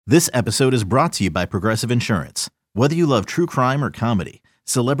This episode is brought to you by Progressive Insurance. Whether you love true crime or comedy,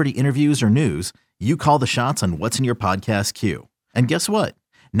 celebrity interviews or news, you call the shots on what's in your podcast queue. And guess what?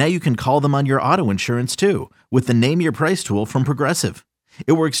 Now you can call them on your auto insurance too with the Name Your Price tool from Progressive.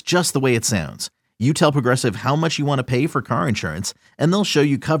 It works just the way it sounds. You tell Progressive how much you want to pay for car insurance, and they'll show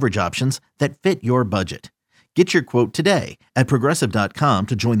you coverage options that fit your budget. Get your quote today at Progressive.com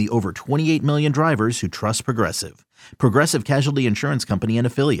to join the over 28 million drivers who trust Progressive. Progressive Casualty Insurance Company and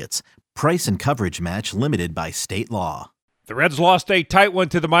Affiliates. Price and coverage match limited by state law. The Reds lost a tight one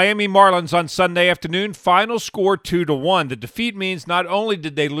to the Miami Marlins on Sunday afternoon. Final score 2-1. The defeat means not only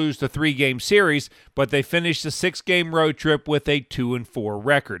did they lose the 3-game series, but they finished the 6-game road trip with a 2-4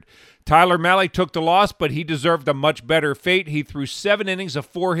 record. Tyler Mahle took the loss, but he deserved a much better fate. He threw 7 innings of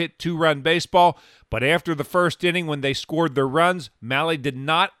 4-hit, 2-run baseball, but after the first inning when they scored their runs, Mahle did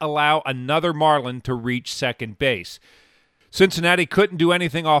not allow another Marlin to reach second base. Cincinnati couldn't do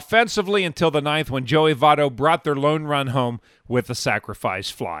anything offensively until the 9th when Joey Votto brought their lone run home with a sacrifice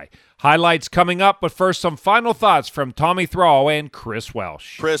fly. Highlights coming up, but first some final thoughts from Tommy Thrall and Chris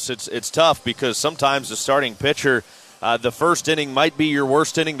Welsh. Chris, it's tough because sometimes the starting pitcher, the first inning might be your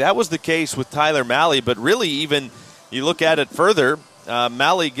worst inning. That was the case with Tyler Mahle, but really even you look at it further,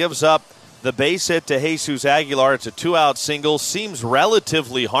 Mahle gives up the base hit to Jesus Aguilar. It's a 2-out single. Seems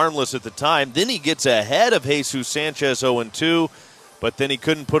relatively harmless at the time. Then he gets ahead of Jesus Sanchez 0-2, but then he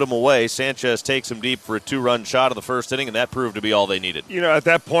couldn't put him away. Sanchez takes him deep for a 2-run shot of the first inning, and that proved to be all they needed. You know, at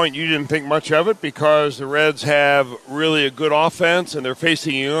that point, you didn't think much of it because the Reds have really a good offense, and they're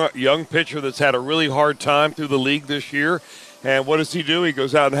facing a young pitcher that's had a really hard time through the league this year. And what does he do? He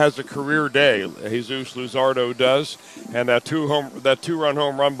goes out and has a career day. Jesus Luzardo does. And that two-run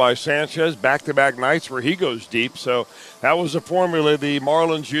home run by Sanchez, back-to-back nights where he goes deep. So that was the formula the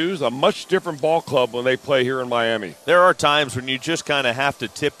Marlins used, a much different ball club when they play here in Miami. There are times when you just kind of have to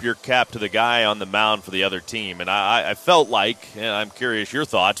tip your cap to the guy on the mound for the other team. And I felt like, and I'm curious your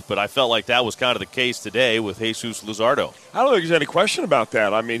thoughts, but I felt like that was kind of the case today with Jesus Luzardo. I don't think there's any question about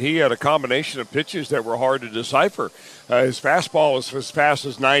that. I mean, he had a combination of pitches that were hard to decipher. His fastball was as fast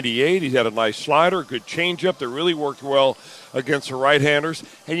as 98. He had a nice slider, good changeup that really worked well against the right-handers.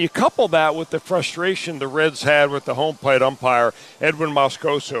 And you couple that with the frustration the Reds had with the home plate umpire, Edwin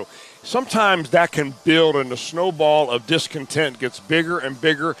Moscoso. Sometimes that can build, and the snowball of discontent gets bigger and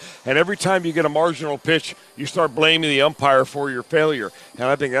bigger, and every time you get a marginal pitch, you start blaming the umpire for your failure. And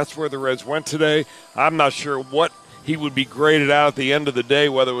I think that's where the Reds went today. I'm not sure what he would be graded out at the end of the day,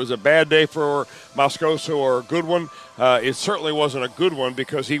 whether it was a bad day for Moscoso or a good one. It certainly wasn't a good one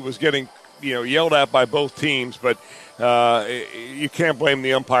because he was getting yelled at by both teams, but you can't blame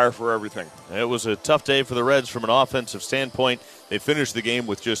the umpire for everything. It was a tough day for the Reds from an offensive standpoint. They finished the game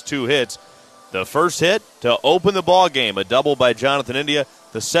with just 2 hits. The first hit to open the ball game, a double by Jonathan India.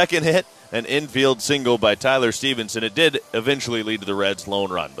 The second hit, an infield single by Tyler Stevenson. It did eventually lead to the Reds'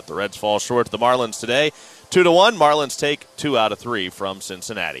 lone run, but the Reds fall short to the Marlins today. 2-1, Marlins take 2 out of 3 from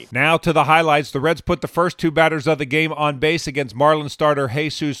Cincinnati. Now to the highlights. The Reds put the first 2 batters of the game on base against Marlins starter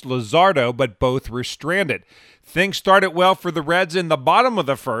Jesus Luzardo, but both were stranded. Things started well for the Reds in the bottom of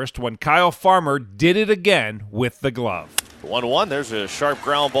the first when Kyle Farmer did it again with the glove. 1-1, there's a sharp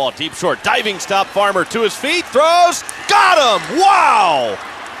ground ball, deep short, diving stop, Farmer to his feet, throws, got him! Wow!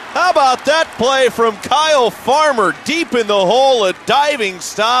 How about that play from Kyle Farmer, deep in the hole, a diving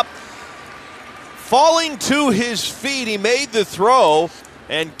stop. Falling to his feet, he made the throw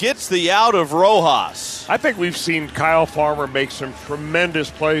and gets the out of Rojas. I think we've seen Kyle Farmer make some tremendous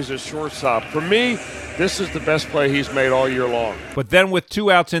plays at shortstop. For me, this is the best play he's made all year long. But then with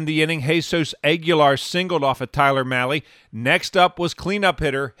 2 outs in the inning, Jesus Aguilar singled off of Tyler Mahle. Next up was cleanup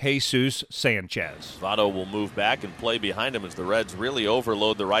hitter Jesus Sanchez. Votto will move back and play behind him as the Reds really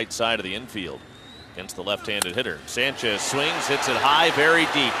overload the right side of the infield against the left-handed hitter. Sanchez swings, hits it high, very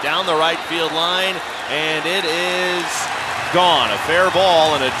deep, down the right field line, and it is gone. A fair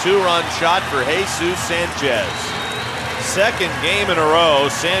ball and a 2-run shot for Jesus Sanchez. Second game in a row,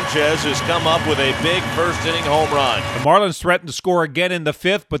 Sanchez has come up with a big first-inning home run. The Marlins threatened to score again in the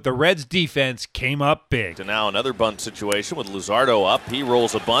 5th, but the Reds' defense came up big. And now another bunt situation with Luzardo up. He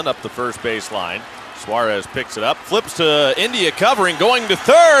rolls a bunt up the first base line. Suarez picks it up, flips to India covering, going to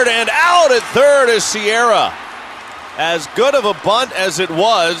third, and out at third is Sierra. As good of a bunt as it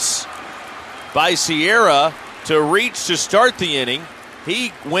was by Sierra to reach to start the inning,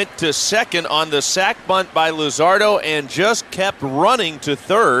 he went to second on the sac bunt by Luzardo and just kept running to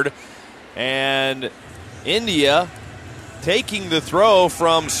third. And India taking the throw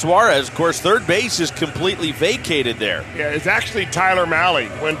from Suarez. Of course, third base is completely vacated there. Yeah, it's actually Tyler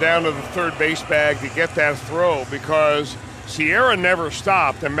Mahle went down to the third base bag to get that throw because Sierra never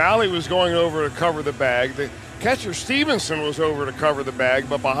stopped, and Malley was going over to cover the bag. The catcher Stevenson was over to cover the bag,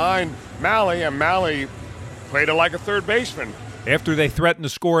 but behind Malley, and Malley played it like a third baseman. After they threatened to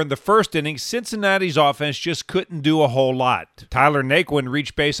score in the first inning, Cincinnati's offense just couldn't do a whole lot. Tyler Naquin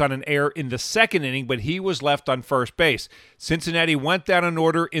reached base on an error in the second inning, but he was left on first base. Cincinnati went down in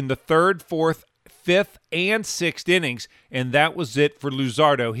order in the third, fourth, fifth, and sixth innings, and that was it for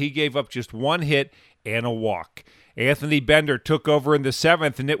Luzardo. He gave up just one hit and a walk. Anthony Bender took over in the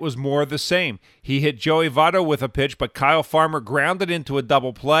seventh, and it was more of the same. He hit Joey Votto with a pitch, but Kyle Farmer grounded into a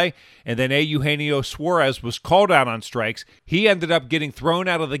double play, and then Eugenio Suarez was called out on strikes. He ended up getting thrown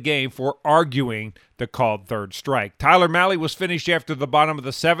out of the game for arguing the called third strike. Tyler Malley was finished after the bottom of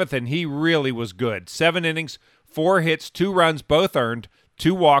the seventh, and he really was good. 7 innings, 4 hits, 2 runs, both earned,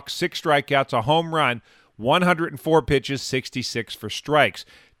 2 walks, 6 strikeouts, a home run, 104 pitches, 66 for strikes.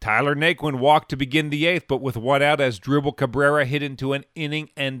 Tyler Naquin walked to begin the 8th, but with 1 out as Drupal Cabrera hit into an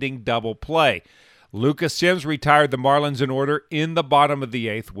inning-ending double play. Lucas Sims retired the Marlins in order in the bottom of the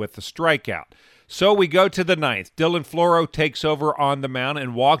 8th with a strikeout. So we go to the 9th. Dylan Floro takes over on the mound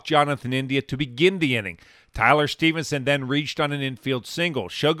and walked Jonathan India to begin the inning. Tyler Stevenson then reached on an infield single.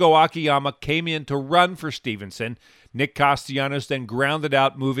 Shogo Akiyama came in to run for Stevenson. Nick Castellanos then grounded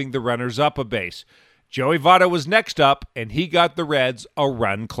out, moving the runners up a base. Joey Votto was next up, and he got the Reds a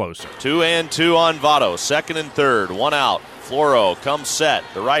run closer. 2-2 on Votto, second and third, 1 out. Floro comes set,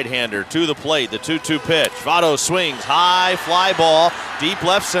 the right-hander to the plate, the 2-2 pitch. Votto swings, high fly ball, deep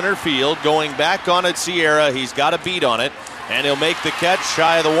left center field, going back on it Sierra. He's got a beat on it, and he'll make the catch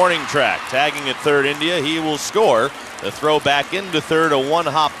shy of the warning track. Tagging at third India, he will score. The throw back into third, a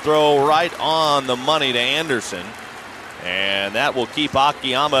one-hop throw right on the money to Anderson. And that will keep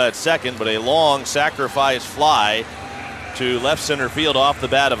Akiyama at second, but a long sacrifice fly to left center field off the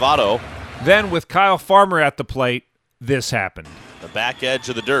bat of Votto. Then with Kyle Farmer at the plate, this happened. The back edge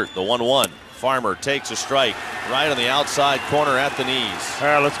of the dirt, the 1-1. Farmer takes a strike right on the outside corner at the knees. All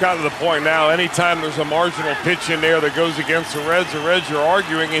right, let's get to the point now. Anytime there's a marginal pitch in there that goes against the Reds are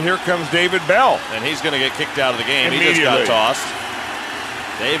arguing, and here comes David Bell. And he's going to get kicked out of the game. He just got tossed.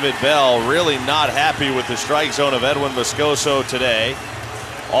 David Bell really not happy with the strike zone of Edwin Moscoso today.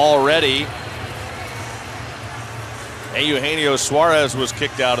 Already, Eugenio Suarez was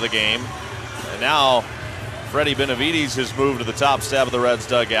kicked out of the game. And now Freddie Benavides has moved to the top step of the Reds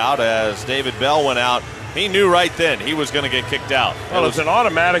dugout as David Bell went out. He knew right then he was going to get kicked out. Well, it's an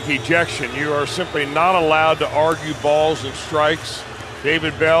automatic ejection. You are simply not allowed to argue balls and strikes.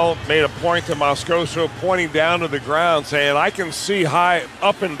 David Bell made a point to Moscoso, pointing down to the ground, saying, I can see high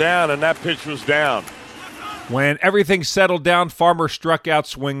up and down, and that pitch was down. When everything settled down, Farmer struck out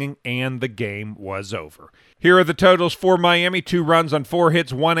swinging, and the game was over. Here are the totals for Miami: 2 runs on 4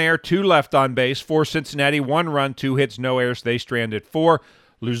 hits, 1 error, 2 left on base. For Cincinnati, 1 run, 2 hits, no errors. They stranded 4.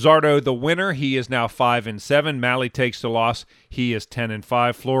 Luzardo, the winner. He is now 5-7. Malley takes the loss. He is 10-5.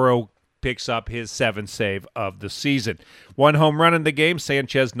 Floro picks up his 7th save of the season. 1 home run in the game,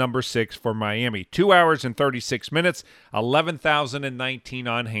 Sanchez number 6 for Miami. 2 hours and 36 minutes, 11,019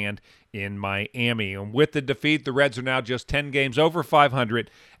 on hand in Miami. And with the defeat, the Reds are now just 10 games over 500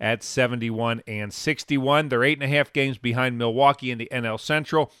 at 71-61. They're 8.5 games behind Milwaukee in the NL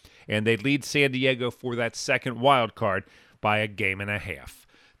Central, and they lead San Diego for that second wild card by 1.5 games.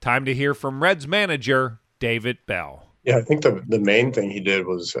 Time to hear from Reds manager David Bell. Yeah, I think the main thing he did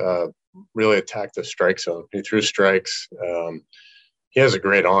was really attack the strike zone. He threw strikes. He has a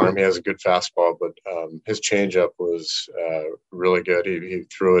great arm. He has a good fastball, but his changeup was really good. He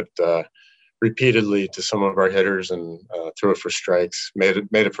threw it repeatedly to some of our hitters and threw it for strikes. Made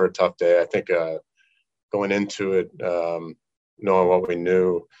it for a tough day. I think going into it, knowing what we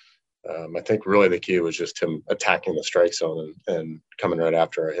knew, I think really the key was just him attacking the strike zone and coming right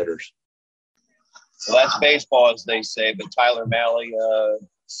after our hitters. So that's baseball, as they say. But Tyler Malley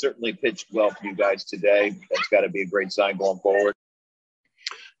certainly pitched well for you guys today. That's got to be a great sign going forward.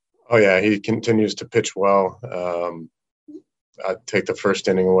 Oh, yeah, he continues to pitch well. I'd take the first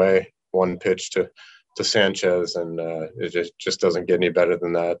inning away, 1 pitch to Sanchez, and it just doesn't get any better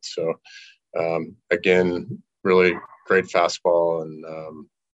than that. So, again, really great fastball and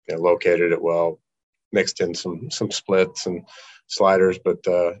located it well, mixed in some splits and sliders, but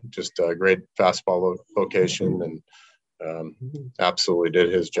just a great fastball location, and absolutely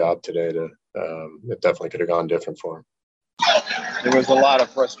did his job today. It definitely could have gone different for him. There was a lot of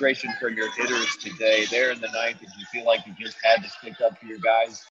frustration for your hitters today. There in the 9th, did you feel like you just had to stick up for your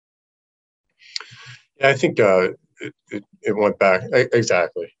guys? Yeah, I think it went back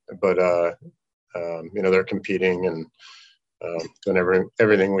exactly, but they're competing, and doing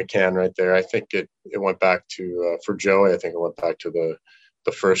everything we can right there. I think it went back to for Joey. I think it went back to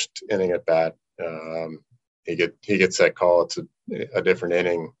the first inning at bat. He gets that call. It's a different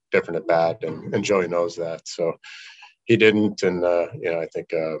inning, different at bat, and Joey knows that. So he didn't, and I think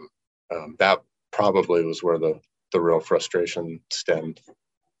that probably was where the real frustration stemmed.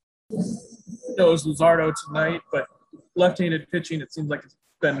 It was Luzardo tonight, but left-handed pitching, it seems like it's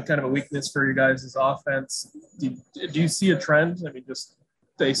been kind of a weakness for you guys' offense. Do you see a trend? I mean, just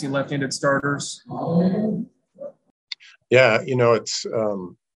facing left-handed starters? Yeah, it's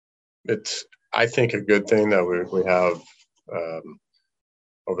I think a good thing that we have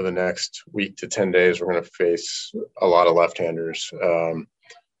over the next week to 10 days, we're going to face a lot of left-handers.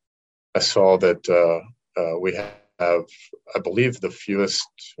 I saw that we have, I believe, the fewest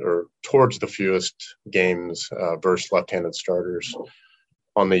or towards the fewest games versus left-handed starters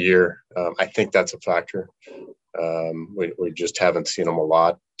on the year. I think that's a factor. We just haven't seen them a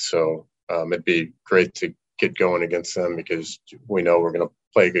lot. So it'd be great to get going against them because we know we're going to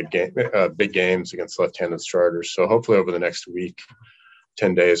play big games against left-handed starters. So hopefully over the next week,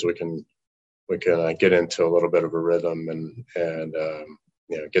 10 days, we can get into a little bit of a rhythm and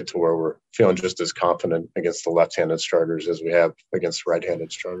get to where we're feeling just as confident against the left-handed starters as we have against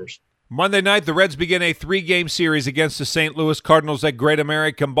right-handed starters. Monday night, the Reds begin a 3-game series against the St. Louis Cardinals at Great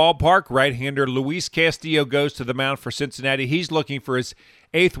American Ballpark. Right-hander Luis Castillo goes to the mound for Cincinnati. He's looking for his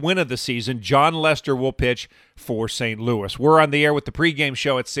 8th win of the season. John Lester will pitch for St. Louis. We're on the air with the pregame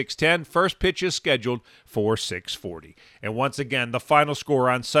show at 6:10. First pitch is scheduled for 6:40. And once again, the final score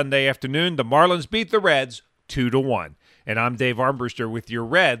on Sunday afternoon, the Marlins beat the Reds 2-1. And I'm Dave Armbruster with your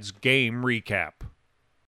Reds game recap.